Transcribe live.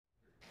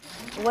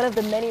one of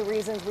the many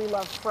reasons we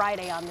love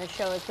Friday on this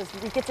show is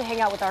because we get to hang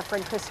out with our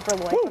friend Christopher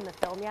Lloyd from the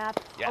Film Yap,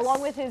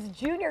 along with his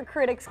junior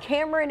critics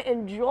Cameron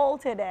and Joel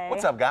today.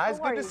 What's up, guys?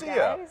 Good to see you.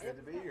 Good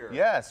to be here.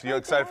 Yes, you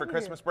excited for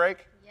Christmas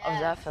break? Yes. Oh,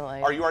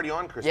 definitely. Are you already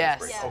on Christmas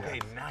break? Yes. Okay,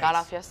 nice. Got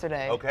off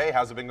yesterday. Okay,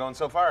 how's it been going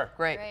so far?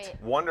 Great.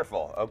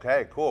 Wonderful.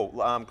 Okay, cool.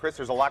 Chris,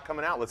 there's a lot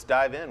coming out. Let's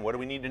dive in. What do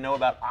we need to know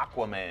about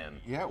Aquaman?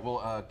 Yeah,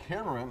 well,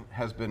 Cameron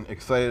has been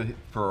excited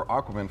for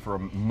Aquaman for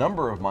a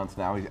number of months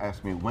now. He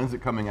asked me, when's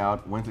it coming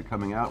out? When's it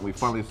coming out? We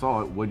finally saw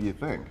it. What do you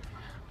think?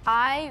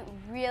 I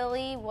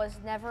really was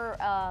never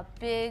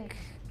big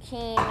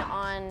keen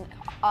on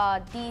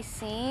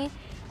DC.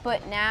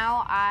 But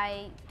now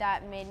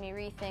that made me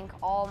rethink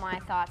all my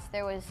thoughts.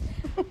 There was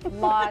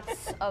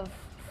lots of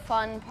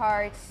fun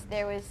parts.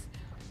 There was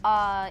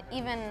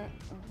even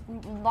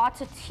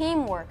lots of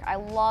teamwork. I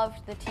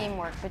loved the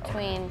teamwork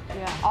between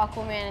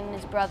Aquaman and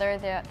his brother.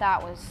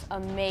 That was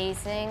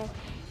amazing.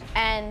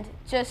 And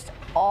just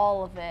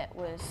all of it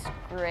was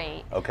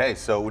great. Okay,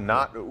 so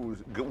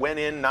went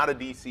in, not a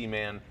DC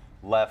man,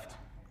 left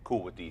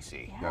cool with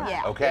DC.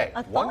 Yeah. Okay,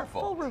 A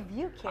wonderful. thoughtful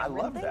review, Cameron.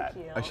 I love that.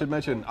 Thank you. I should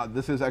mention,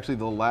 this is actually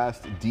the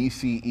last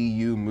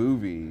DCEU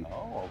movie.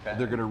 Oh, okay.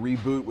 They're going to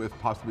reboot with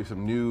possibly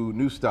some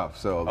new stuff.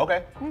 So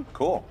Okay,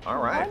 cool.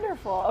 All right.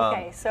 Wonderful.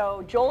 Okay,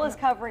 so Joel is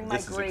covering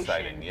This migration. is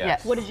exciting, yes.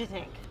 Yes. What did you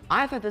think?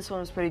 I thought this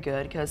one was pretty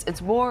good because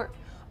it's more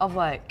of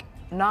like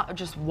not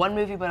just one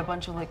movie, but a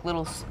bunch of like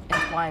little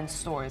entwined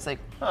stories. Like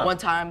one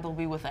time they'll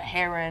be with a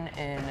heron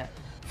in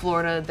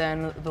Florida,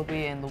 then they'll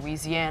be in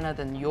Louisiana,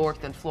 then New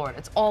York, then Florida.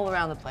 It's all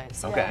around the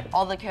place. Okay.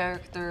 All the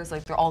characters,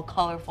 like they're all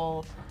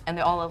colorful, and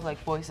they all have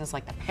like voices.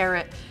 Like the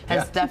parrot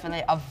has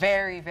definitely a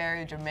very,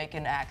 very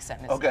Jamaican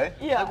accent. It's Okay.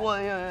 like,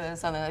 well, yeah,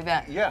 something like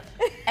that. Yeah.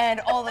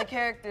 And all the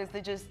characters, they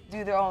just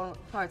do their own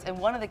parts. And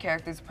one of the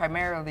characters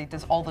primarily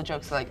does all the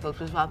jokes, like they'll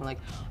just happen, like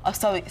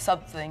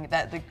something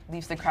that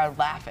leaves the crowd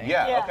laughing.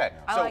 Yeah. Okay.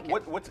 I So like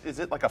it. is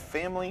it like a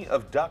family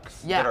of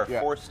ducks Yeah. that are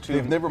forced to?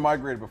 They've never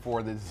migrated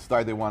before. They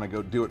decide they want to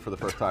go do it for the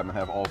first time and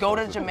have all Go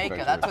sorts to of Jamaica.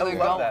 adventures. That's where I they're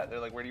love going. that. They're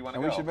like, where do you want to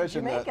And go? we should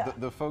mention that Jamaica.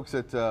 the folks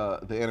at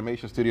the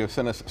animation studio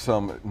sent us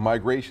some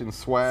migration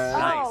swag.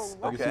 Nice.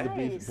 Oh, You see the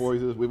nice. Beach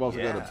Boys. We've also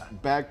got a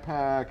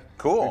backpack.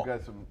 Cool. We've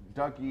got some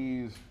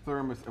duckies,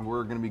 thermos, and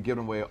we're going to be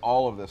giving away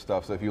all of this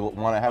stuff. So if you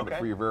want to have it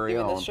for your very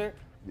Even own, this shirt?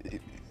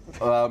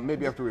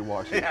 maybe after we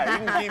wash it. Yeah,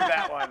 you can keep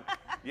that one.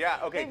 Yeah,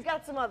 okay. They've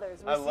got some others.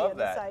 I love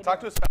that. Talk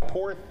to us about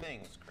Poor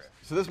Things, Chris.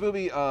 So this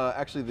movie,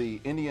 actually the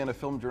Indiana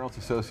Film Journalists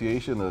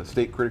Association, the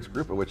state critics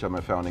group, of which I'm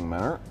a founding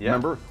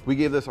member, we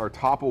gave this our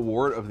top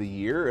award of the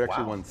year. It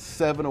actually won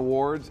 7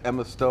 awards.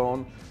 Emma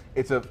Stone.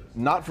 It's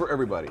not for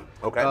everybody.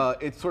 Okay.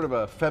 It's sort of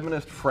a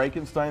feminist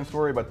Frankenstein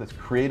story about this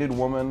created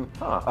woman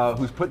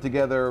who's put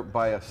together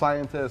by a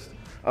scientist.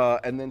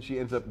 And then she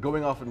ends up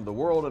going off into the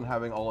world and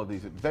having all of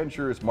these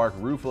adventures. Mark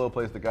Ruffalo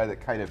plays the guy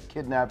that kind of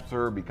kidnaps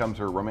her, becomes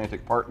her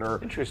romantic partner.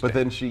 Interesting. But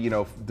then she,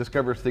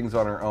 discovers things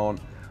on her own.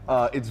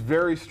 It's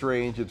very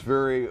strange. It's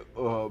very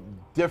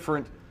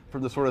different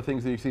from the sort of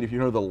things that you've seen if you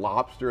know The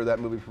Lobster, that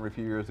movie from a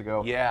few years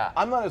ago. Yeah.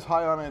 I'm not as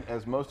high on it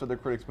as most other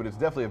critics, but it's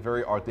definitely a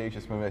very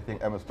audacious movie. I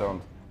think Emma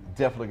Stone's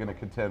definitely going to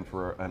contend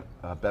for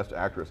a Best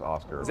Actress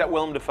Oscar. Is that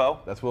Willem Dafoe?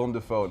 That's Willem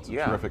Dafoe. It's a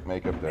terrific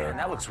makeup there. Man,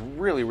 that looks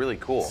really, really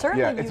cool.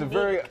 Certainly Yeah, it's a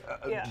very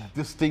unique.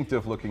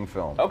 distinctive looking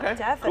film. Okay,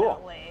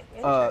 Definitely.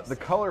 The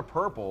color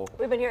purple.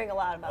 We've been hearing a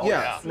lot about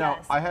Yeah. this. Now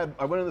Yes.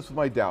 I went into this with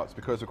my doubts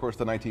because, of course,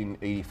 the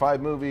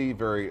 1985 movie,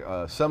 very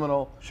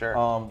seminal.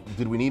 Sure.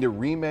 Did we need a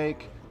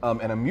remake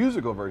and a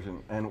musical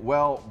version? And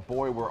well,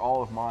 boy, were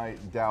all of my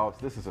doubts.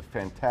 This is a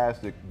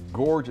fantastic,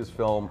 gorgeous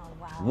film. Oh,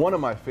 wow. One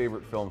of my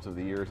favorite films of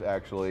the years,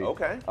 actually.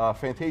 Okay.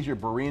 Fantasia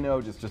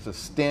Barrino, just a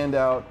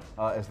standout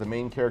as the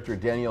main character.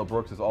 Danielle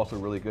Brooks is also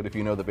really good. If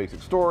you know the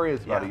basic story,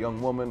 it's about a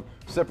young woman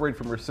separated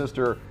from her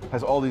sister,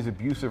 has all these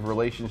abusive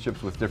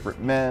relationships with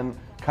different men,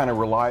 kind of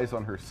relies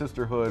on her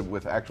sisterhood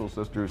with actual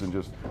sisters and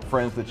just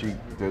friends that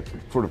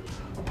sort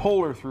of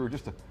pull her through.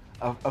 Just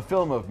a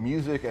film of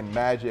music and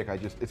magic.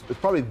 It's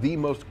probably the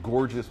most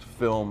gorgeous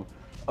film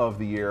of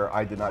the year.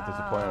 I did not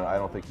disappoint, and I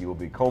don't think he will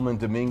be. Coleman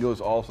Domingo's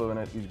also in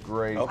it. He's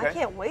great. Okay. I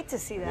can't wait to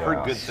see that.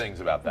 Heard good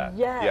things about that.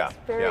 Yes,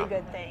 very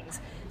good things.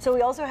 So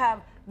we also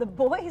have The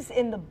Boys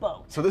in the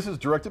Boat. So this is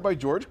directed by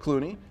George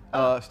Clooney,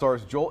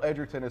 stars Joel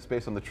Edgerton. It's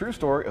based on the true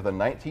story of the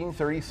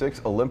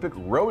 1936 Olympic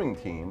rowing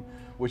team,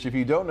 which, if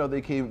you don't know,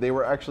 they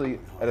were actually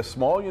at a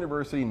small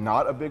university,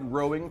 not a big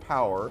rowing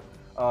power.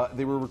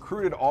 They were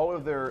recruited all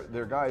of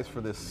their guys for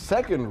this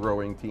second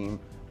rowing team.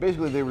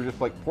 Basically, they were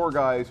just like poor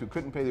guys who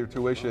couldn't pay their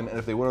tuition, and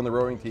if they went on the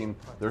rowing team,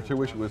 their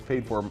tuition was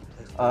paid for them.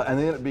 And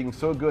they ended up being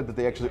so good that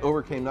they actually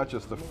overcame not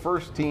just the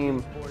first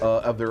team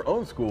of their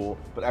own school,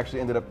 but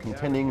actually ended up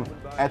contending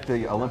at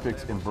the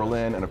Olympics in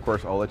Berlin. And of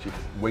course, I'll let you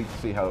wait to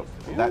see how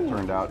that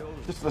turned out.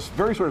 Just this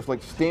very sort of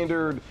like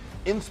standard,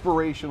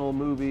 inspirational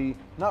movie.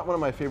 Not one of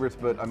my favorites,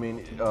 but I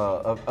mean,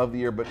 of the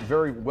year, but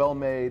very well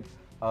made.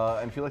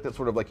 and if you like that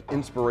sort of like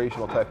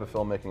inspirational type of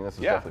filmmaking, this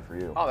is definitely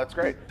for you. Oh, that's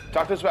great.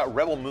 Talk to us about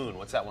Rebel Moon.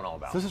 What's that one all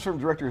about? This is from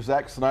director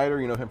Zack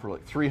Snyder. You know him for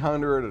like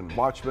 300 and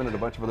Watchmen and a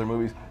bunch of other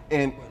movies.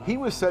 And he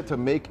was set to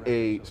make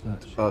a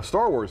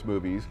Star Wars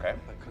movies,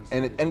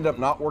 and it ended up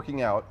not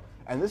working out.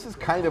 And this is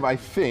kind of, I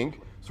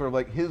think, sort of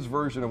like his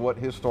version of what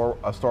his Star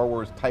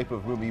Wars type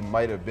of movie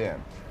might have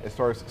been. It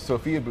stars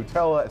Sofia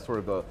Boutella as sort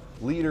of the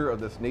leader of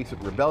this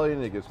nascent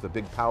rebellion against the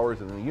big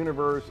powers in the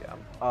universe.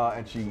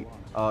 And she,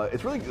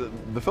 it's really,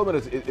 the film that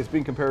it's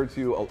being compared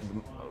to,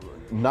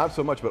 not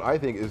so much, but I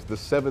think is The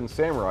Seven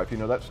Samurai, if you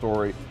know that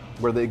story,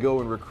 where they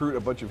go and recruit a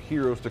bunch of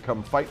heroes to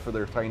come fight for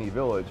their tiny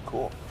village.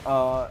 Cool.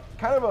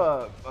 Kind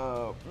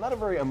of not a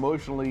very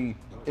emotionally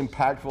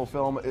impactful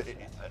film.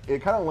 It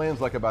kind of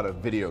lands like about a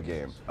video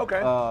game.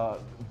 Okay.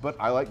 But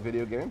I like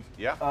video games.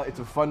 Yeah. It's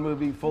a fun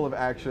movie, full of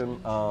action.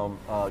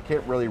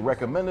 Can't really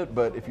recommend it,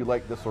 but if you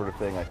like this sort of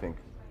thing, I think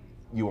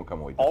you won't come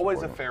away disappointed.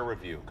 Always a fair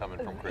review coming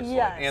from Chris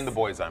Yes. and the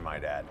boys, I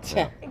might add.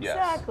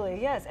 Exactly,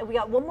 yes. And we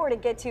got one more to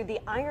get to, The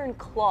Iron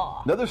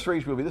Claw. Another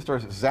strange movie. This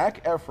stars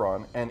Zac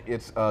Efron, and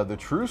it's the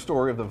true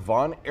story of the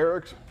Von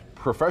Erichs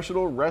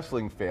professional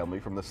wrestling family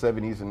from the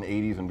 70s and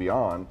 80s and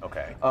beyond.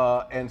 Okay.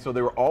 And so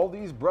there were all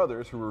these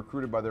brothers who were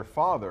recruited by their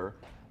father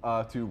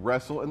to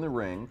wrestle in the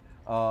ring,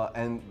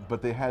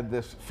 but they had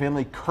this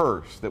family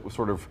curse that was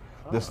sort of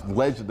this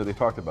legend that they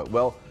talked about.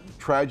 Well,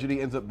 tragedy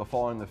ends up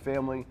befalling the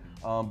family,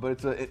 but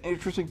it's an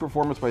interesting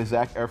performance by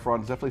Zac Efron.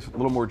 It's definitely a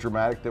little more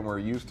dramatic than we're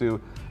used to.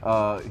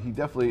 He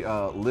definitely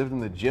lived in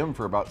the gym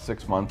for about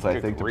 6 months,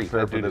 I think, to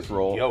prepare for this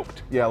role.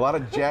 Yoked. Yeah, a lot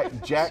of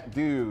jack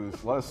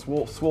dudes, a lot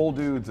of swole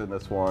dudes in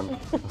this one.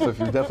 So if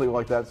you definitely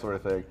like that sort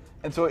of thing.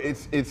 And so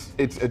it's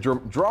a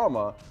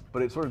drama,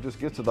 but it sort of just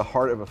gets to the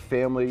heart of a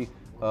family.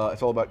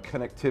 It's all about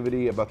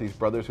connectivity, about these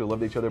brothers who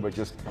loved each other, but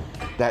just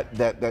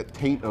that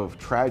taint of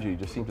tragedy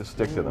just seemed to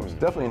stick to them. It's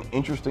definitely an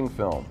interesting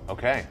film.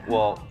 Okay.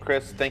 Well,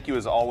 Chris, thank you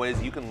as always.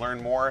 You can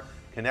learn more.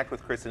 Connect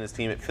with Chris and his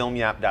team at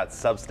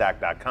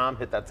filmyap.substack.com.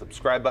 Hit that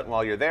subscribe button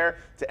while you're there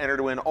to enter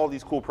to win all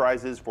these cool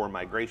prizes for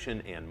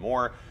migration and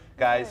more.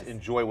 Guys,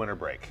 enjoy winter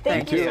break.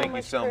 Thank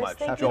you so much.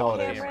 Thank Happy you,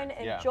 holidays. Cameron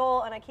and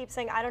Joel. And I keep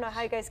saying, I don't know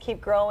how you guys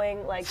keep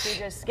growing. Like, you're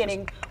just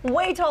getting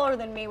way taller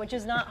than me, which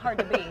is not hard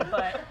to be.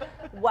 But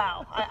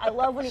wow, I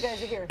love when you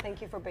guys are here.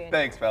 Thank you for being here.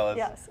 Thanks, fellas.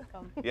 Yes.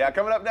 Yeah,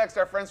 coming up next,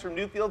 our friends from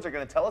Newfields are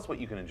going to tell us what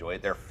you can enjoy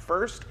at their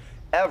first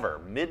ever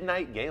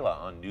midnight gala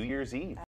on New Year's Eve.